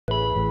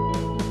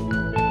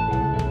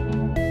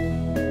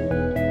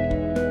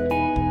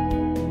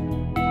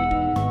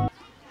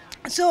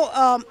So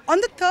on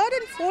the third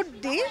and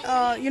fourth day,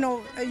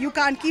 you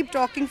can't keep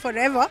talking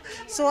forever.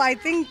 So I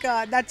think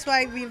that's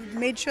why we've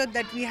made sure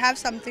that we have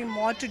something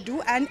more to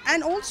do.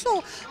 And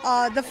also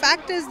the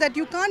fact is that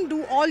you can't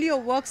do all your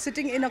work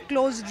sitting in a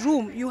closed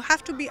room. You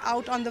have to be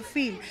out on the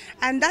field.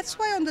 And that's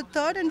why on the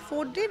third and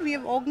fourth day, we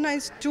have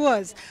organized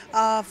tours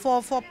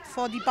for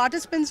the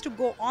participants to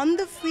go on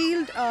the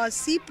field,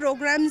 see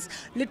programs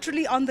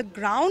literally on the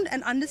ground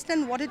and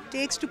understand what it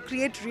takes to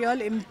create real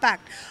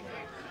impact.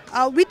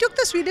 We took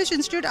the Swedish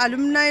Institute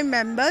alumni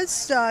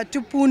members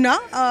to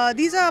Pune.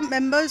 These are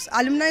members,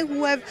 alumni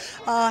who have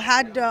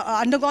had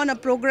undergone a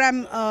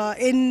program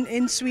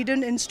in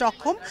Sweden, in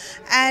Stockholm,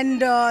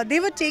 and they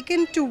were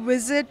taken to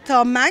visit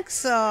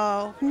Thermax,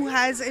 who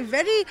has a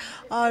very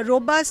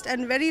robust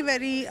and very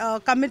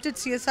committed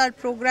CSR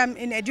program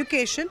in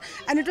education.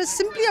 And it was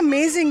simply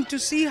amazing to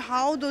see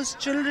how those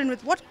children,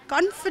 with what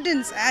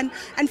confidence and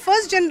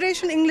first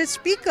generation English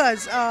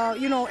speakers,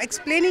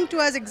 explaining to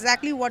us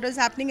exactly what is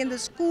happening in the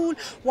school,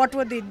 what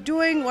were they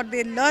doing, what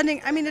they're learning.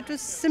 I mean, it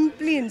was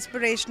simply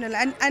inspirational,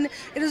 and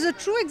it is a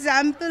true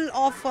example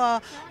of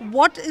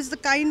what is the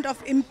kind of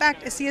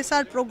impact a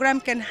CSR program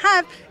can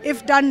have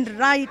if done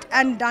right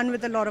and done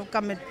with a lot of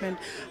commitment.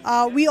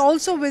 We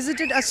also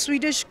visited a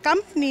Swedish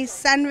company,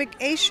 Sandvik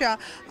Asia,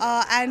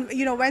 and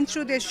went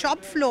through their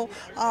shop floor,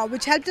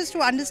 which helped us to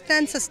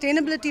understand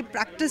sustainability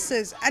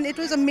practices. And it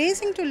was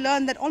amazing to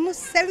learn that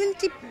almost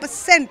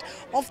 70%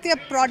 of their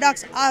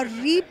products are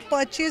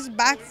repurchased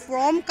back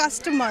from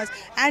customers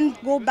and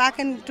go back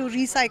into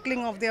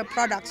recycling of their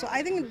products. So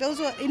I think those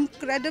were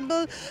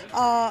incredible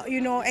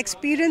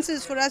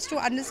experiences for us to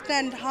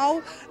understand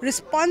how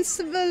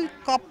responsible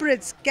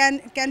corporates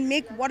can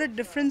make what a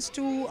difference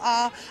to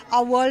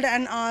our world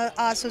and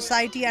our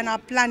society and our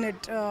planet.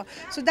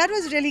 So that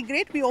was really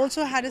great. We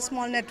also had a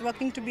small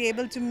networking to be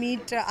able to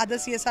meet other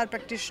CSR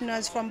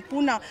practitioners from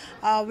Pune,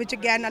 which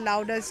again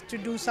allowed us to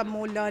do some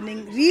more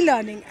learning,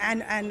 relearning,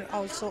 and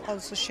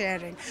also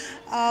sharing.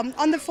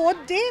 On the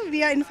fourth day,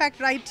 we are in fact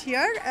right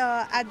here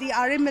at the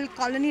RA Mill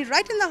colony,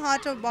 right in the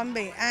heart of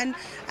Bombay, and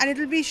it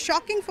will be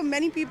shocking for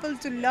many people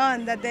to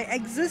learn that there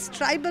exist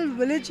tribal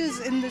villages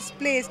in this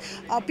place.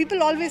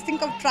 People always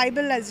think of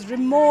tribal as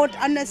remote,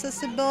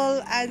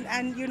 inaccessible,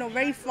 and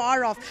very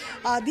far off.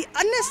 The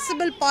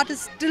inaccessible part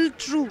is still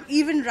true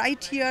even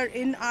right here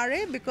in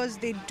RA, because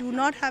they do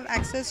not have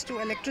access to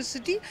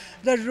electricity.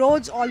 The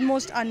roads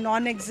almost are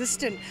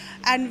non-existent,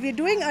 and we're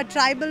doing a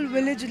tribal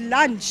village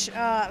lunch,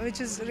 which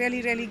is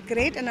really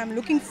great, and I'm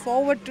looking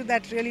forward to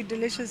that really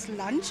delicious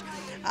lunch.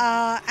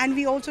 And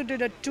we also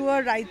did a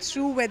tour right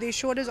through where they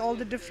showed us all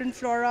the different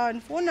flora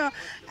and fauna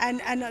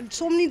and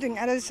so many things.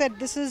 As I said,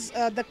 this is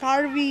the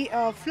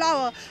Karvi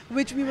flower,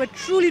 which we were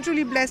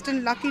truly blessed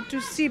and lucky to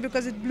see,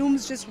 because it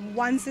blooms just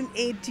once in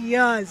 8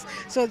 years.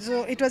 So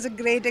it was a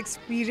great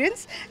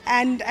experience,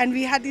 and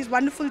we had these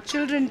wonderful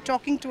children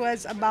talking to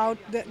us about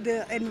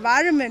the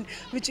environment,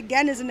 which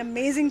again is an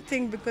amazing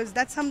thing, because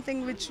that's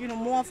something which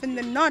more often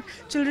than not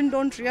children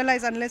don't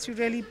realize unless you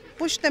really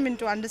push them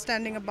into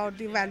understanding about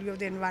the value of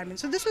the environment.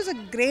 So this was a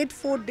great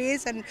 4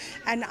 days, and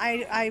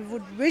I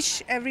would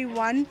wish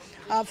everyone,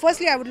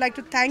 firstly I would like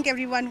to thank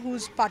everyone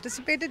who's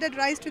participated at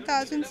RISE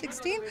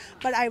 2016,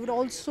 but I would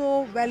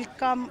also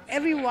welcome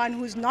everyone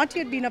who's not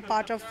yet been a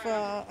part of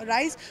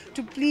RISE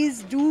to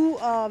please do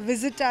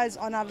visit us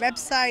on our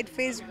website,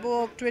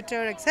 Facebook,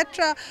 Twitter,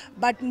 etc.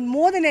 But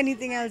more than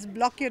anything else,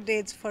 block your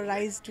dates for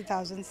RISE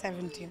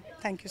 2017.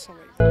 Thank you so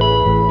much.